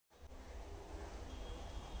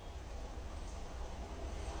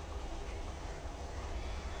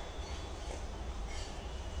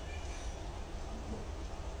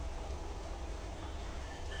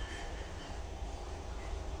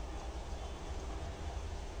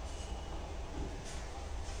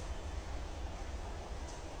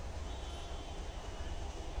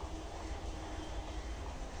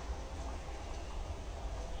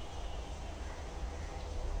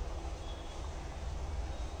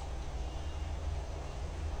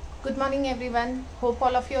Good morning everyone. Hope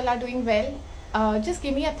all of you all are doing well. Just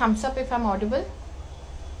give me a thumbs up if I'm audible.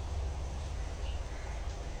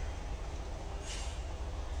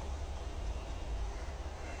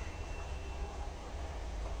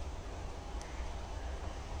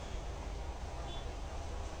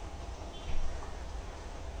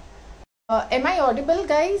 Am I audible,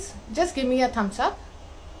 guys? Just give me a thumbs up.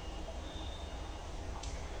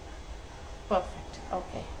 Perfect.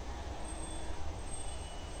 Okay.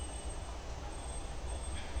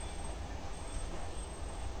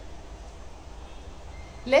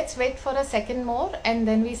 Let's wait for a second more and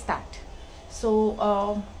then we start.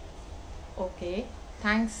 So, okay.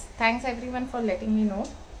 Thanks everyone for letting me know.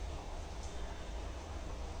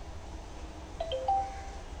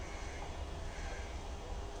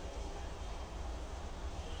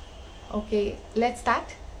 Okay, let's start.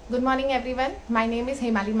 Good morning everyone. My name is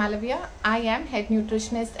Hemali Malavia. I am Head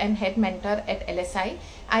Nutritionist and Head Mentor at LSI.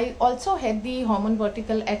 I also head the Hormone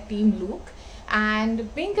Vertical at Team Luke.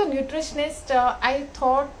 And being a nutritionist, I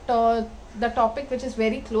thought the topic which is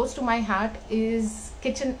very close to my heart is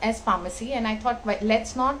kitchen as pharmacy, and I thought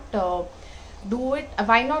let's not do it.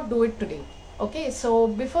 Why not do it today? Okay, so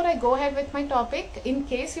before I go ahead with my topic, in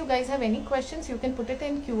case you guys have any questions, you can put it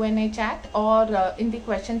in Q&A chat or in the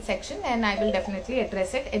question section, and I will definitely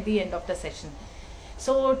address it at the end of the session.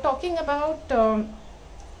 So talking about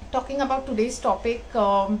today's topic,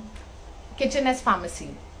 kitchen as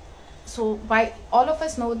pharmacy. So why all of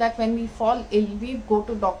us know that when we fall ill, we go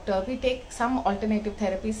to doctor, we take some alternative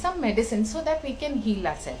therapy, some medicine so that we can heal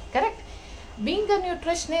ourselves, correct? Being a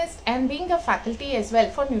nutritionist and being a faculty as well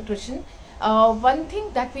for nutrition, one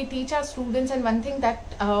thing that we teach our students and one thing that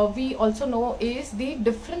we also know is the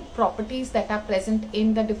different properties that are present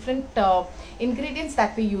in the different ingredients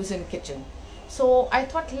that we use in kitchen. So I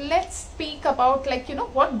thought let's speak about, like,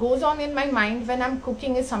 what goes on in my mind when I'm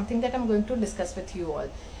cooking is something that I'm going to discuss with you all.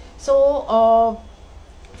 So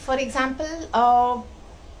for example,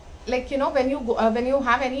 when you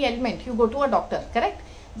have any ailment, you go to a doctor, correct?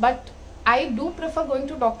 But I do prefer going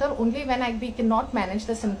to doctor only when we cannot manage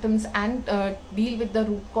the symptoms and deal with the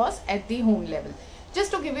root cause at the home level.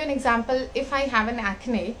 Just to give you an example, if I have an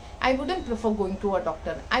acne, I wouldn't prefer going to a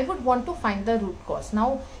doctor. I would want to find the root cause.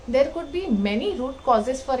 Now, there could be many root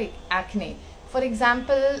causes for acne. For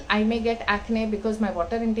example, I may get acne because my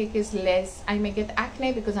water intake is less. I may get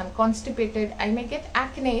acne because I'm constipated. I may get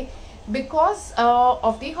acne because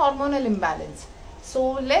of the hormonal imbalance.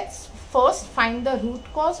 So let's first find the root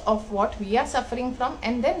cause of what we are suffering from,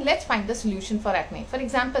 and then let's find the solution for acne. For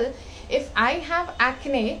example, if I have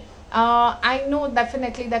acne, I know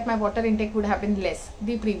definitely that my water intake would have been less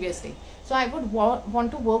the previous day. So I would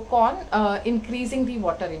want to work on increasing the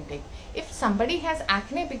water intake. If somebody has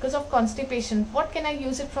acne because of constipation, what can I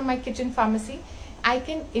use it from my kitchen pharmacy? I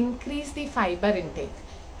can increase the fiber intake.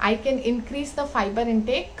 I can increase the fiber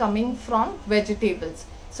intake coming from vegetables.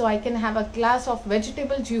 So I can have a glass of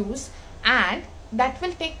vegetable juice and that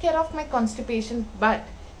will take care of my constipation. But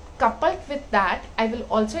coupled with that, I will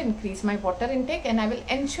also increase my water intake and I will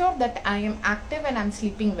ensure that I am active and I'm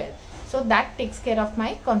sleeping well. So that takes care of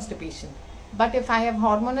my constipation. But if I have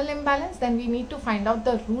hormonal imbalance, then we need to find out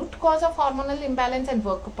the root cause of hormonal imbalance and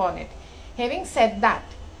work upon it. Having said that,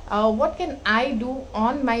 what can I do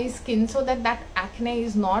on my skin so that that acne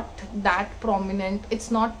is not that prominent,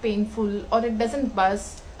 it's not painful, or it doesn't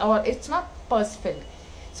burst, or it's not pus filled?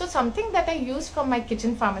 So something that I use from my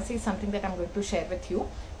kitchen pharmacy is something that I'm going to share with you.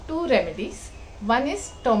 Two remedies. One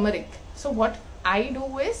is turmeric. So what I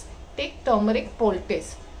do is take turmeric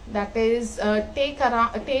poultice. That is, take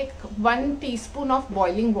 1 teaspoon of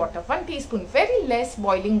boiling water, 1 teaspoon, very less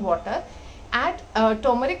boiling water, add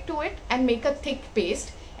turmeric to it and make a thick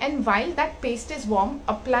paste, and while that paste is warm,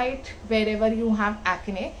 apply it wherever you have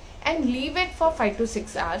acne and leave it for 5 to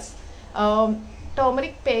 6 hours.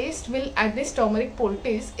 Turmeric paste will, this turmeric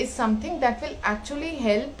poultice is something that will actually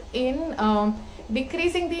help in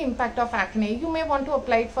decreasing the impact of acne. You may want to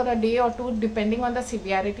apply it for a day or two depending on the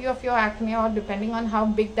severity of your acne or depending on how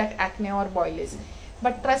big that acne or boil is.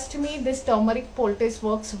 But trust me, this turmeric poultice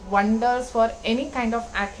works wonders for any kind of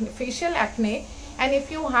acne, facial acne, and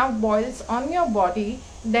if you have boils on your body,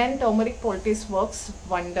 then turmeric poultice works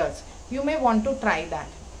wonders. You may want to try that.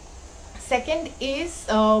 Second is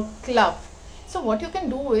clove. So what you can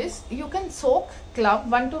do is you can soak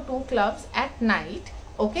clove, 1 to 2 cloves at night.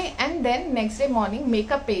 Okay, and then next day morning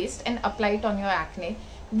make a paste and apply it on your acne.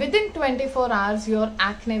 Within 24 hours your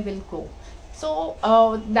acne will go. So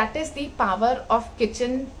that is the power of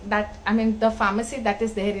kitchen, the pharmacy that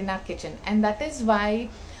is there in our kitchen, and that is why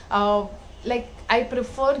like I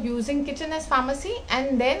prefer using kitchen as pharmacy,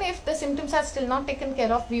 and then if the symptoms are still not taken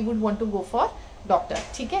care of, we would want to go for doctor.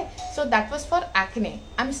 Okay, so that was for acne.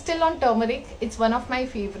 I'm still on turmeric. It's one of my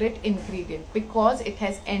favorite ingredients because it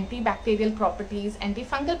has antibacterial properties,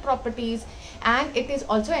 antifungal properties, and it is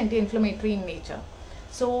also anti-inflammatory in nature.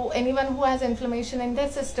 So anyone who has inflammation in their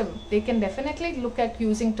system, they can definitely look at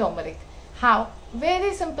using turmeric. How?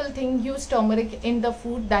 Very simple thing, use turmeric in the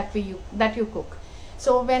food that you cook.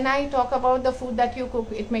 So when I talk about the food that you cook,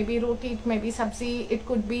 it may be roti, it may be sabzi, it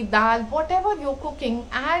could be dal, whatever you're cooking,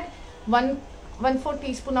 add 1/4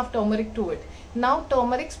 teaspoon of turmeric to it. Now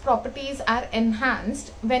turmeric's properties are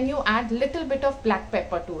enhanced when you add little bit of black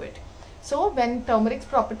pepper to it. So when turmeric's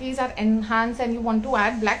properties are enhanced and you want to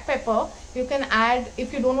add black pepper, you can add,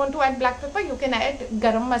 if you don't want to add black pepper, you can add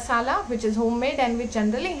garam masala, which is homemade and which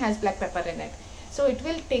generally has black pepper in it. So it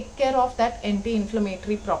will take care of that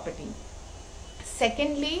anti-inflammatory property.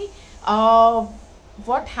 Secondly,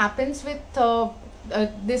 what happens with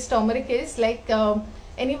this turmeric is like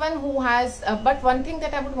anyone who has, but one thing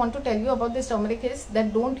that I would want to tell you about this turmeric is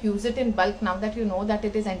that don't use it in bulk. Now that you know that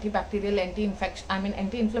it is antibacterial,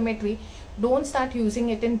 anti-inflammatory, don't start using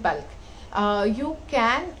it in bulk. You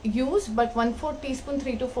can use but 1/4 teaspoon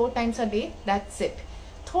 3 to 4 times a day. That's it.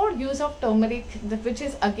 Third use of turmeric, which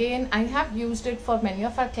is again I have used it for many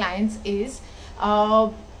of our clients, is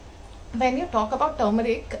when you talk about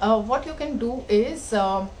turmeric, what you can do is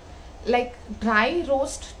like dry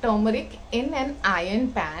roast turmeric in an iron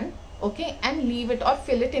pan, okay, and leave it or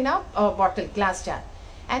fill it in a bottle, glass jar.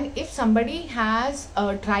 And if somebody has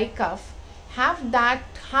a dry cough, have that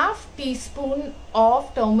half teaspoon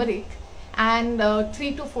of turmeric and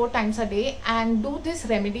 3 to 4 times a day, and do this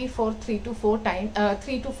remedy for 3 to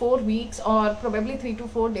 4 weeks or probably 3 to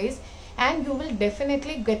 4 days, and you will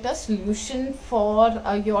definitely get a solution for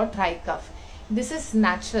your dry cough. This is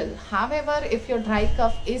natural. However, if your dry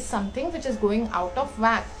cough is something which is going out of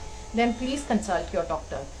whack, then please consult your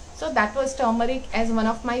doctor. So that was turmeric as one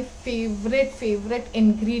of my favorite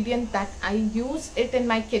ingredient that I use it in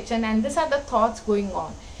my kitchen, and these are the thoughts going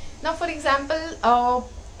on. Now for example,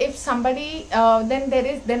 if somebody then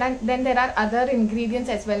there are other ingredients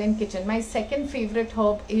as well in kitchen. My second favorite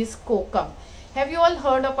herb is kokum. Have you all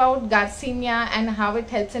heard about Garcinia and how it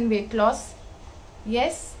helps in weight loss?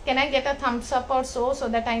 Yes, can I get a thumbs up or so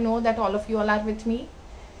that I know that all of you all are with me?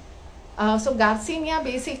 So Garcinia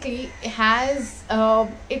basically has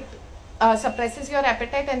suppresses your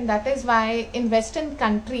appetite, and that is why in Western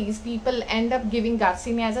countries people end up giving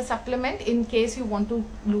Garcinia as a supplement in case you want to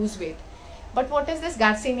lose weight. But what is this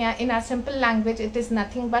Garcinia? In our simple language, it is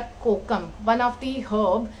nothing but kokum, one of the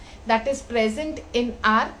herb that is present in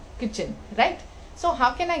our kitchen, right? So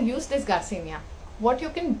how can I use this Garcinia? What you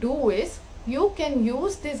can do is, you can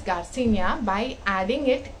use this Garcinia by adding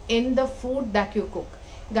it in the food that you cook.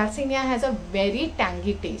 Garcinia has a very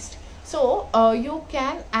tangy taste. So you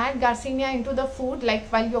can add Garcinia into the food, like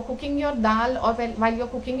while you're cooking your dal or while you're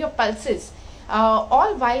cooking your pulses,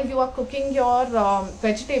 or while you are cooking your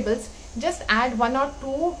vegetables. Just add 1 or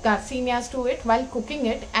 2 Garcinias to it while cooking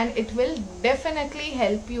it, and it will definitely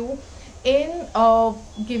help you in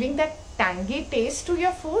giving that tangy taste to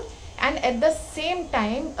your food. And at the same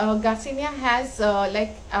time, Garcinia has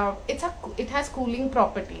it has cooling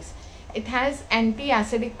properties. It has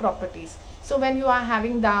anti-acidic properties. So when you are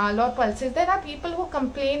having dal or pulses, there are people who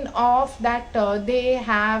complain of that they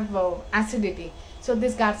have acidity. So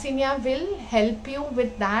this Garcinia will help you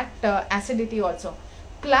with that acidity also.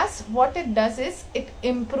 Plus what it does is it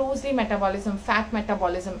improves the metabolism, fat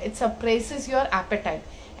metabolism. It suppresses your appetite,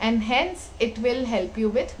 and hence it will help you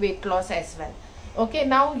with weight loss as well. Okay,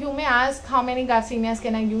 now you may ask, how many Garcinias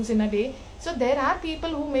can I use in a day? So there are people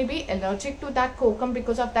who may be allergic to that kokum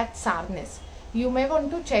because of that sourness. You may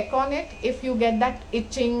want to check on it if you get that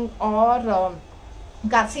itching, or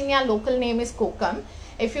Garcinia local name is kokum.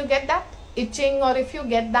 If you get that itching, or if you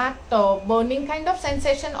get that burning kind of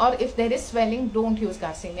sensation, or if there is swelling, don't use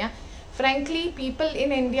Garcinia. Frankly, people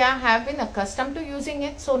in India have been accustomed to using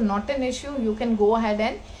it, so not an issue. You can go ahead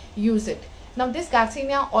and use it. Now this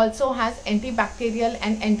Garcinia also has antibacterial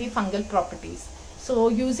and antifungal properties. So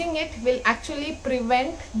using it will actually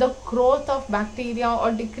prevent the growth of bacteria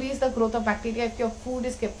or decrease the growth of bacteria if your food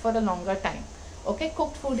is kept for a longer time. Okay,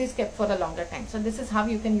 cooked food is kept for a longer time. So this is how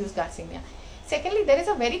you can use Garcinia. Secondly, there is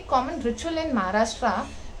a very common ritual in Maharashtra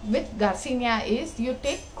with Garcinia is you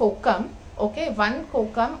take kokum, okay, 1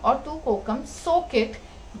 kokum or 2 kokum, soak it,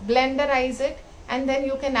 blenderize it, and then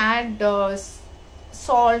you can add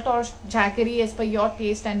salt or jaggery as per your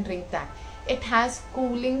taste and drink that. It has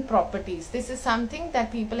cooling properties. This is something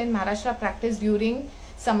that people in Maharashtra practice during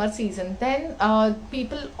summer season. Then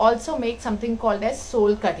people also make something called as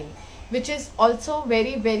soul curry, which is also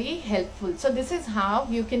very helpful. So this is how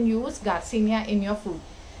you can use Garcinia in your food.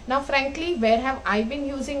 Now frankly, where have I been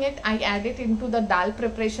using it? I add it into the dal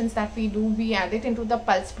preparations that we do, we add it into the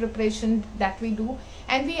pulse preparation that we do,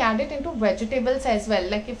 and we add it into vegetables as well.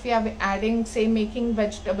 Like if we are adding, say, making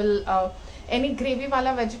vegetable, any gravy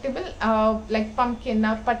wala vegetable, like pumpkin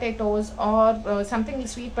or potatoes or something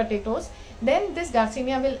sweet potatoes, then this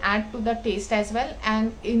Garcinia will add to the taste as well,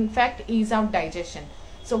 and in fact ease out digestion.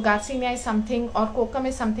 So Garcinia is something, or kokum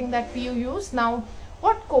is something that we use. Now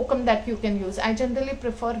what kokum that you can use? I generally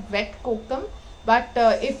prefer wet kokum, but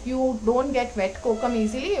if you don't get wet kokum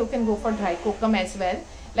easily, you can go for dry kokum as well.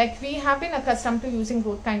 Like we have been accustomed to using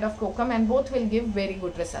both kind of kokum, and both will give very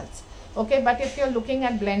good results. Okay, but if you're looking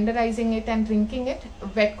at blenderizing it and drinking it,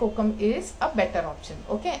 wet kokum is a better option.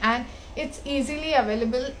 Okay, and it's easily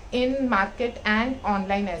available in market and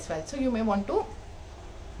online as well, so you may want to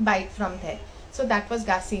buy it from there. So that was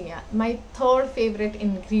Garcinia. My third favorite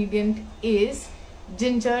ingredient is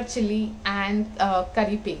ginger, chili and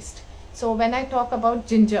curry paste. So when I talk about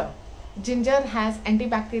ginger, ginger has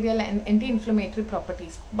antibacterial and anti-inflammatory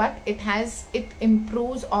properties, but it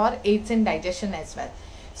improves or aids in digestion as well.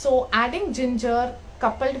 So adding ginger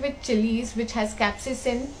coupled with chilies, which has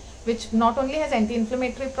capsaicin, which not only has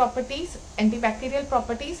anti-inflammatory properties, antibacterial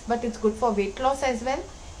properties, but it's good for weight loss as well.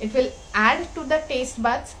 It will add to the taste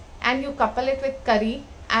buds, and you couple it with curry,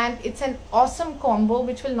 and it's an awesome combo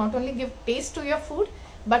which will not only give taste to your food,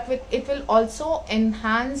 but it will also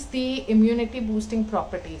enhance the immunity boosting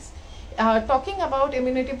properties. Talking about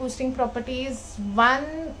immunity boosting properties,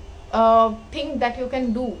 one thing that you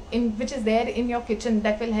can do, which is there in your kitchen,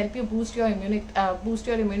 that will help you boost your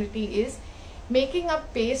immunity is making a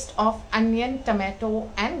paste of onion, tomato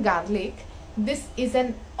and garlic. This is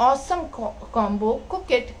an awesome combo.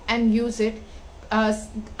 Cook it and use it.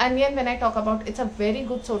 Onion, when I talk about, it's a very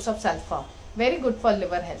good source of sulfur, very good for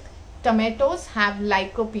liver health. Tomatoes have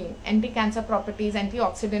lycopene, anti-cancer properties,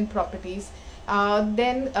 antioxidant properties.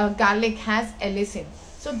 Then garlic has allicin.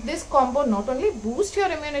 So this combo not only boosts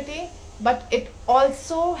your immunity, but it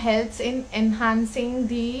also helps in enhancing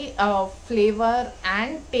the flavor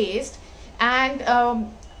and taste, and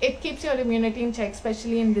it keeps your immunity in check,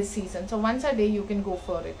 especially in this season. So once a day you can go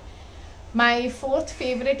for it. My fourth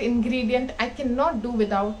favorite ingredient I cannot do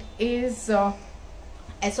without is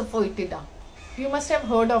asafoetida. You must have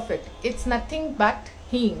heard of it. It's nothing but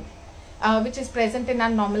hing, which is present in our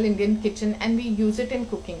normal Indian kitchen, and we use it in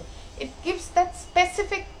cooking. It gives that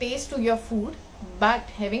specific taste to your food. But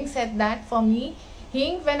having said that, for me,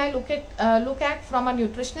 hing, when I look at from a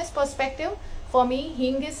nutritionist perspective, for me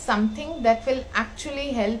hing is something that will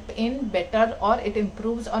actually help in better, or it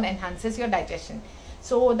improves or enhances your digestion.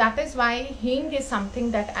 So that is why hing is something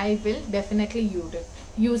that I will definitely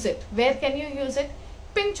use it. Where can you use it?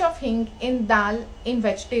 Pinch of hing in dal, in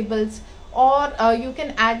vegetables, or you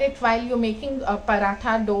can add it while you're making a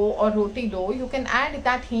paratha dough or roti dough. You can add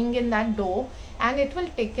that hing in that dough, and it will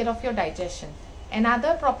take care of your digestion.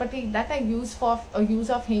 Another property that I use for use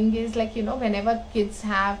of hing is, like, you know, whenever kids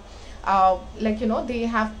have like, you know, they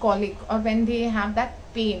have colic, or when they have that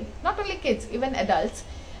pain, not only kids, even adults,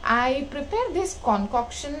 I prepare this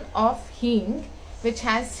concoction of hing, which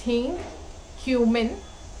has hing, cumin,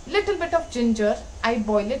 little bit of ginger. I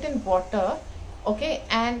boil it in water, okay,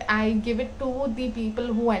 and I give it to the people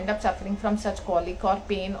who end up suffering from such colic or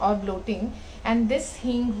pain or bloating, and this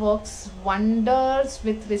hing works wonders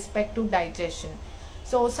with respect to digestion.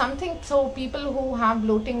 So people who have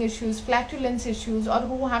bloating issues, flatulence issues, or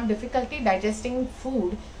who have difficulty digesting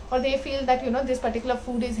food, or they feel that, you know, this particular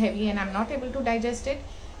food is heavy and I'm not able to digest it,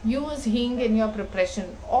 use hing in your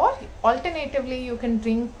preparation. Or alternatively, you can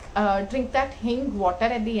drink that hing water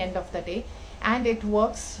at the end of the day, and it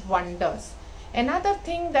works wonders. Another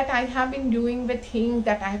thing that I have been doing with hing,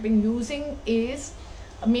 that I have been using, is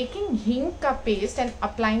making hing ka paste and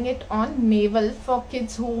applying it on navel for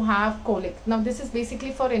kids who have colic. Now this is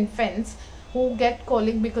basically for infants who get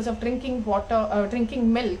colic because of drinking water,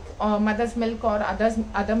 drinking milk, or mother's milk, or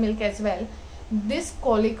other milk as well. This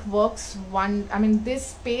colic works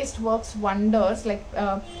this paste works wonders. Like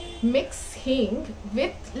mix hing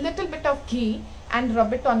with little bit of ghee and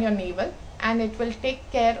rub it on your navel, and it will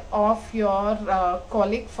take care of your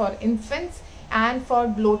colic. For infants and for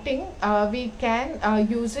bloating, we can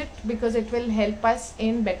use it because it will help us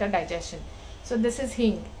in better digestion. So this is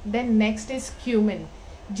hing. Then next is cumin.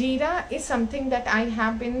 Jeera is something that I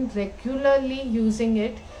have been regularly using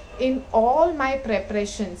it in all my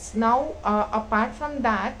preparations. Now apart from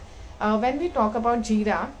that, when we talk about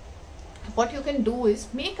jeera, what you can do is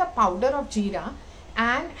make a powder of jeera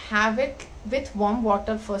and have it with warm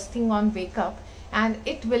water first thing on wake up, and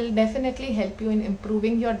it will definitely help you in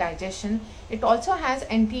improving your digestion. It also has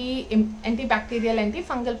antibacterial,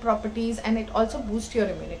 antifungal properties, and it also boosts your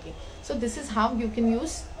immunity. So this is how you can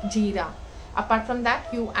use jeera. Apart from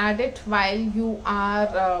that, you add it while you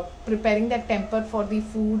are preparing the temper for the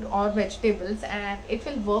food or vegetables, and it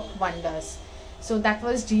will work wonders. So that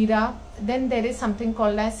was jeera. Then there is something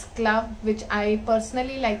called as clove, which I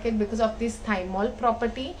personally like it because of this thymol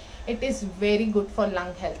property. It is very good for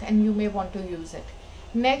lung health and you may want to use it.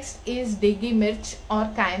 Next is degi mirch or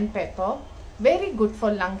cayenne pepper. Very good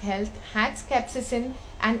for lung health, has capsaicin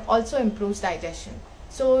and also improves digestion.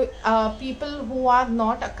 So people who are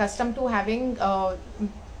not accustomed to having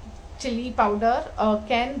chili powder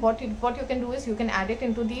what you can do is you can add it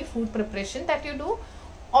into the food preparation that you do,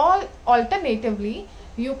 or alternatively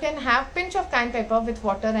you can have pinch of cayenne pepper with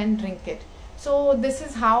water and drink it. So this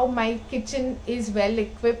is how my kitchen is well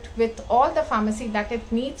equipped with all the pharmacy that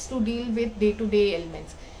it needs to deal with day-to-day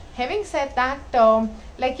ailments. Having said that,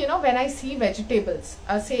 like when I see vegetables,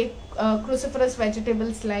 say cruciferous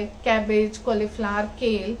vegetables like cabbage, cauliflower,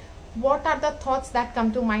 kale, what are the thoughts that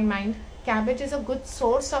come to my mind? Cabbage is a good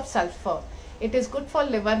source of sulfur. It is good for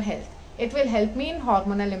liver health. It will help me in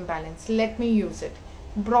hormonal imbalance. Let me use it.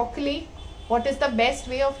 Broccoli, what is the best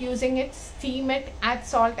way of using it? Steam it, add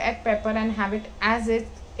salt, add pepper and have it as it.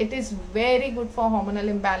 It is very good for hormonal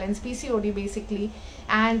imbalance, PCOD basically,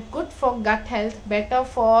 and good for gut health, better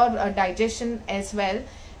for digestion as well.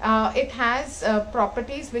 It has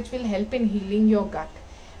properties which will help in healing your gut.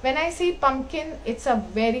 When I see pumpkin, it's a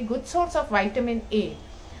very good source of vitamin A.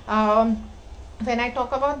 When I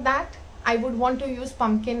talk about that, I would want to use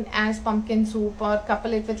pumpkin as pumpkin soup or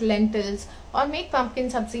couple it with lentils or make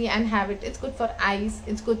pumpkin sabzi and have it. It's good for eyes,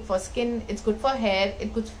 it's good for skin, it's good for hair,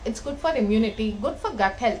 it's good for immunity, good for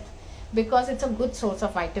gut health because it's a good source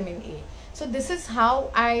of vitamin A. So this is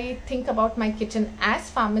how I think about my kitchen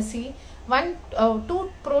as pharmacy.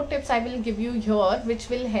 Two pro tips I will give you here which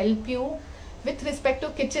will help you with respect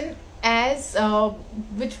to kitchen as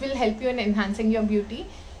which will help you in enhancing your beauty.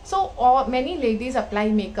 So many ladies apply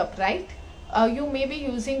makeup, right? You may be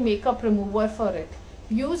using makeup remover for it.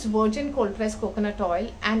 Use virgin cold pressed coconut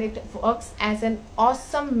oil and it works as an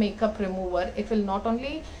awesome makeup remover. It will not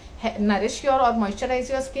only nourish your or moisturize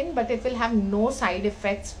your skin, but it will have no side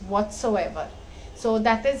effects whatsoever. So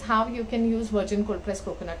that is how you can use virgin cold pressed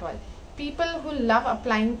coconut oil. People who love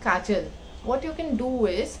applying kajal, what you can do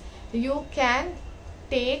is you can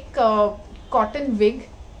take cotton wig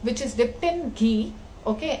which is dipped in ghee,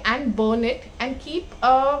 okay, and burn it and keep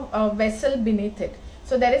a vessel beneath it.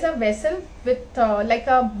 So there is a vessel with like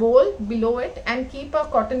a bowl below it and keep a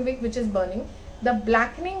cotton wig which is burning. The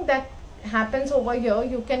blackening that happens over here,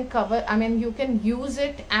 you can you can use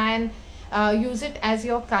it and use it as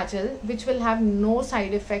your kajal, which will have no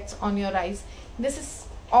side effects on your eyes. This is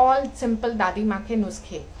all simple Dadi Ma ke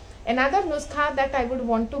nuskhe. Another nuskha that I would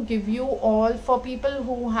want to give you all for people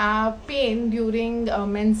who have pain during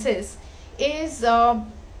menses is a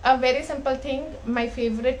very simple thing. My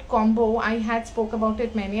favorite combo, I had spoke about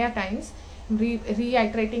it many a times,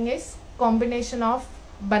 reiterating, is combination of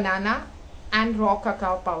banana and raw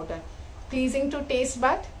cacao powder. Pleasing to taste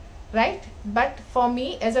bud, right? But for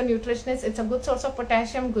me as a nutritionist, it's a good source of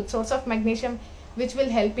potassium, good source of magnesium, which will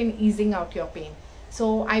help in easing out your pain.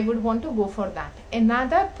 So I would want to go for that.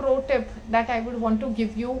 Another pro tip that I would want to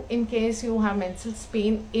give you in case you have menstrual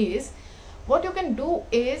pain is, what you can do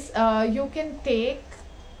is you can take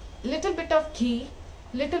little bit of ghee,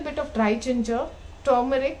 little bit of dry ginger,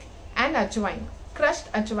 turmeric and ajwain, crushed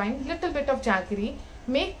ajwain, little bit of jaggery,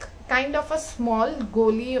 make kind of a small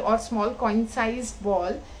goli or small coin sized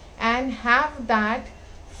ball and have that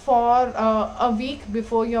for a week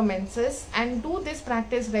before your menses, and do this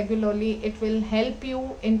practice regularly. It will help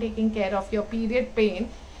you in taking care of your period pain,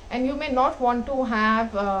 and you may not want to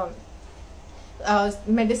have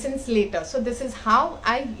medicines later. So this is how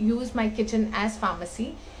I use my kitchen as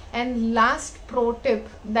pharmacy. And last pro tip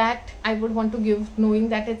that I would want to give, knowing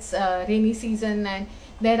that it's rainy season and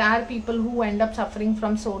there are people who end up suffering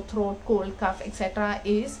from sore throat, cold, cough, etc.,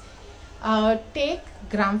 is take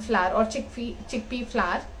gram flour or chickpea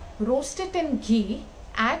flour, roast it in ghee,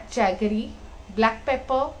 add jaggery, black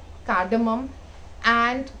pepper, cardamom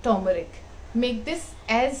and turmeric. Make this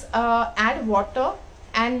as add water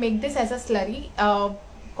and make this as a slurry,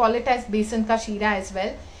 call it as besan ka sheera as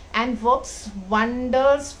well, and works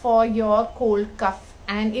wonders for your cold cough.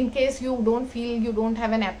 And in case you don't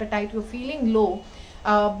have an appetite, you're feeling low,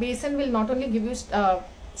 besan will not only give you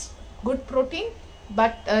good protein,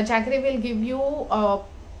 but jaggery will give you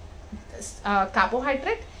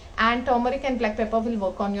carbohydrate and turmeric and black pepper will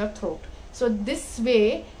work on your throat. So this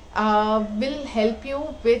way will help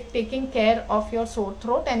you with taking care of your sore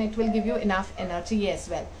throat, and it will give you enough energy as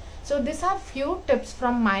well. So these are few tips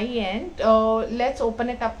from my end. Let's open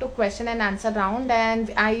it up to question and answer round,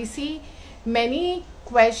 and I see many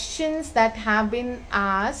questions that have been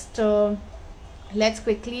asked. Let's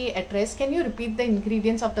quickly address. Can you repeat the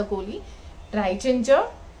ingredients of the goli? Dry ginger,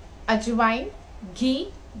 ajwain, ghee,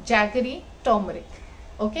 jaggery, turmeric.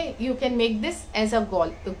 Okay, you can make this as a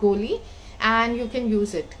goli and you can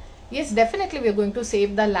use it. Yes, definitely we are going to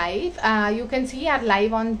save the live. You can see our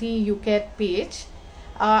live on the UCAT page.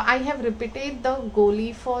 I have repeated the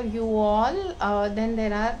goli for you all. Then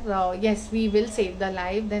there are, yes, we will save the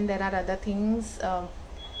live. Then there are other things,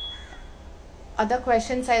 other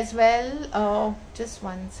questions as well. Just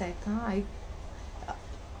one second.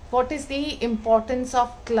 What is the importance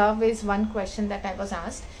of clove is one question that I was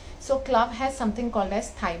asked. So clove has something called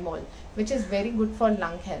as thymol, which is very good for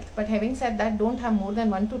lung health. But having said that, don't have more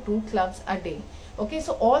than 1 to 2 cloves a day. Okay,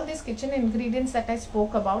 so all these kitchen ingredients that I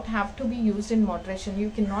spoke about have to be used in moderation.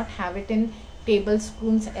 You cannot have it in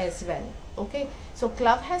tablespoons as well. Okay, so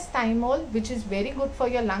clove has thymol, which is very good for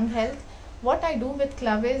your lung health. What I do with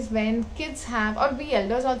clove is when kids have, or we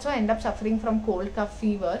elders also end up suffering from cold, cough,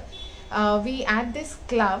 fever, we add this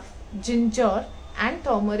clove, ginger and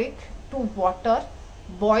turmeric to water,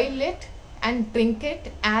 boil it and drink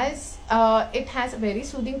it, as it has very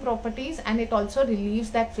soothing properties and it also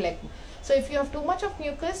relieves that phlegm. So if you have too much of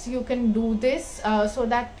mucus, you can do this so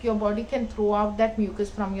that your body can throw out that mucus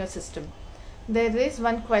from your system. There is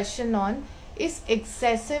one question on, is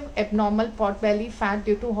excessive abnormal pot belly fat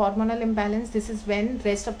due to hormonal imbalance? This is when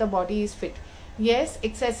rest of the body is fit. Yes,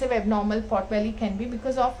 excessive abnormal pot belly can be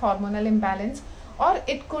because of hormonal imbalance, or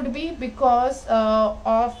it could be because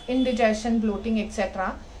of indigestion, bloating,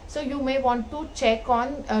 etc. So you may want to check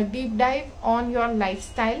on deep dive on your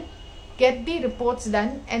lifestyle, get the reports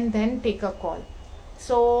done and then take a call.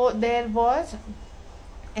 So there was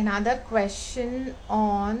another question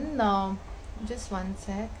on, just one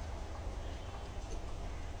sec.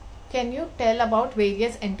 Can you tell about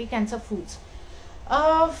various anti-cancer foods?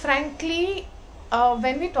 Frankly,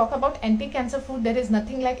 when we talk about anti-cancer food, there is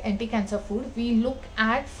nothing like anti-cancer food. We look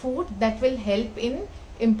at food that will help in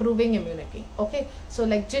improving immunity. Okay, so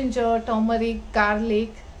like ginger, turmeric,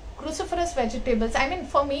 garlic, cruciferous vegetables. I mean,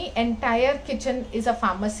 for me, entire kitchen is a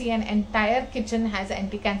pharmacy, and entire kitchen has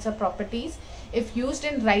anti-cancer properties if used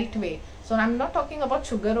in right way. So I'm not talking about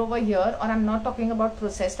sugar over here, or I'm not talking about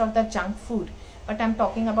processed or the junk food, but I'm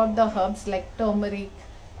talking about the herbs like turmeric,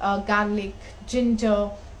 garlic,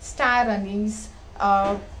 ginger, star anise,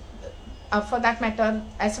 for that matter,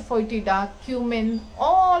 asafoetida, cumin,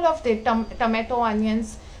 all of the tomato,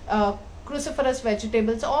 onions, cruciferous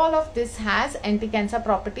vegetables, all of this has anti-cancer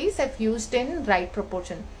properties if used in right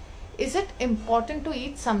proportion. Is it important to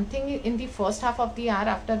eat something in the first half of the hour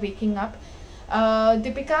after waking up?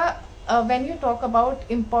 Deepika, when you talk about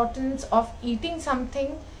importance of eating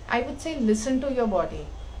something, I would say listen to your body.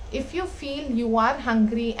 If you feel you are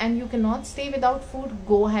hungry and you cannot stay without food,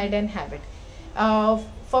 go ahead and have it.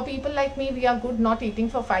 For people like me, we are good not eating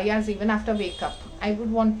for 5 hours even after wake up. I would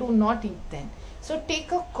want to not eat then. So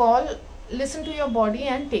take a call, listen to your body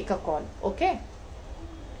and take a call. Okay.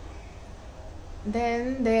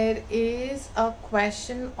 Then there is a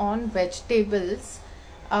question on vegetables.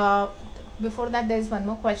 Before that, there is one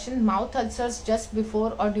more question. Mouth ulcers just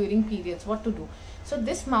before or during periods, what to do? So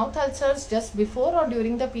this mouth ulcers just before or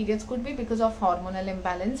during the periods could be because of hormonal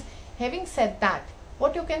imbalance. Having said that,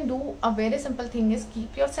 what you can do, a very simple thing is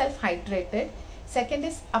keep yourself hydrated. Second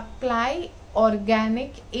is apply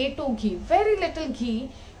organic A2 ghee, very little ghee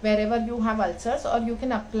wherever you have ulcers, or you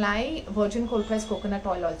can apply virgin cold pressed coconut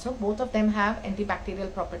oil also. Both of them have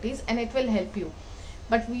antibacterial properties and it will help you.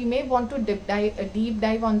 But we may want to deep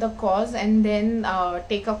dive on the cause and then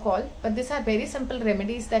take a call. But these are very simple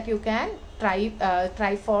remedies that you can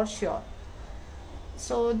try for sure.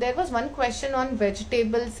 So there was one question on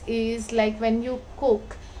vegetables, is like when you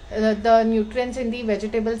cook, the nutrients in the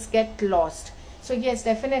vegetables get lost. So yes,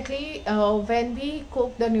 definitely when we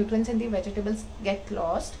cook, the nutrients in the vegetables get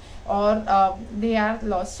lost, or they are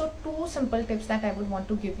lost. So two simple tips that I would want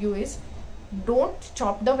to give you is, don't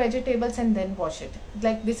chop the vegetables and then wash it.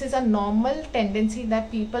 Like this is a normal tendency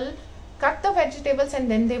that people cut the vegetables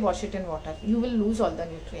and then they wash it in water. You will lose all the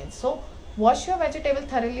nutrients. So wash your vegetable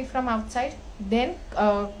thoroughly from outside, then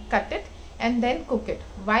cut it and then cook it.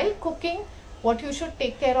 While cooking, what you should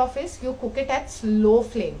take care of is you cook it at slow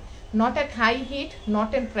flame, not at high heat,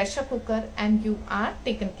 not in pressure cooker, and you are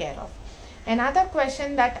taken care of. Another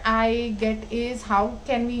question that I get is, how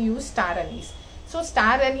can we use star anise? So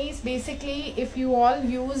star anise, basically, if you all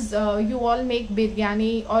use, you all make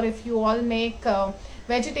biryani, or if you all make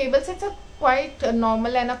vegetables, it's a quite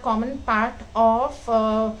normal and a common part of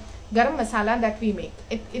garam masala that we make.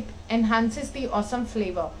 It enhances the awesome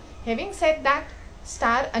flavor. Having said that,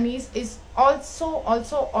 star anise is also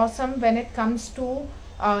awesome when it comes to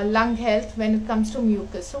lung health, when it comes to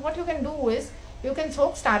mucus. So what you can do is, you can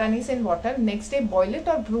soak star anise in water, next day boil it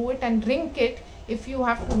or brew it and drink it if you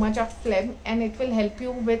have too much of phlegm, and it will help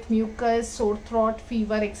you with mucus, sore throat,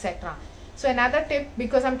 fever, etc. So another tip,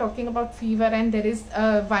 because I'm talking about fever and there is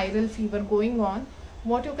a viral fever going on,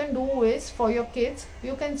 what you can do is, for your kids,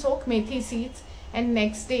 you can soak methi seeds, and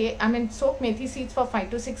next day, soak methi seeds for 5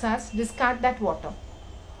 to 6 hours, discard that water,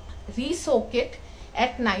 re-soak it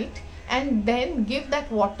at night, and then give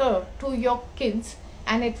that water to your kids,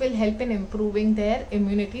 and it will help in improving their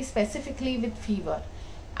immunity, specifically with fever.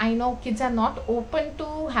 I know kids are not open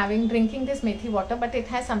to drinking this methi water, but it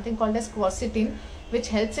has something called as quercetin, which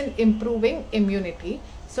helps in improving immunity.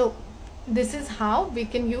 So this is how we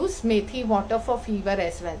can use methi water for fever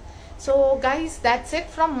as well. So guys, that's it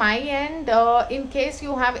from my end. In case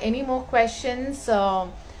you have any more questions,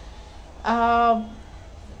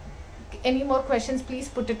 please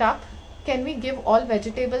put it up. Can we give all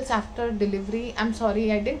vegetables after delivery? I'm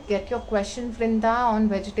sorry, I didn't get your question, Vrinda, on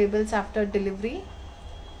vegetables after delivery.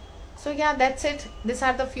 So yeah, that's it. These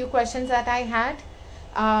are the few questions that I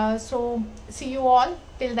had. So see you all.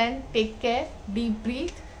 Till then, take care, deep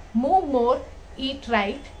breathe, move more, eat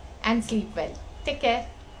right, and sleep well. Take care.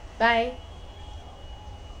 Bye.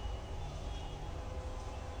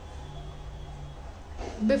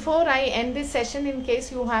 Before I end this session, in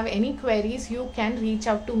case you have any queries, you can reach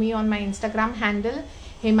out to me on my Instagram handle,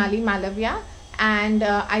 Hemali Malavia, and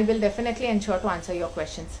I will definitely ensure to answer your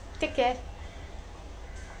questions. Take care.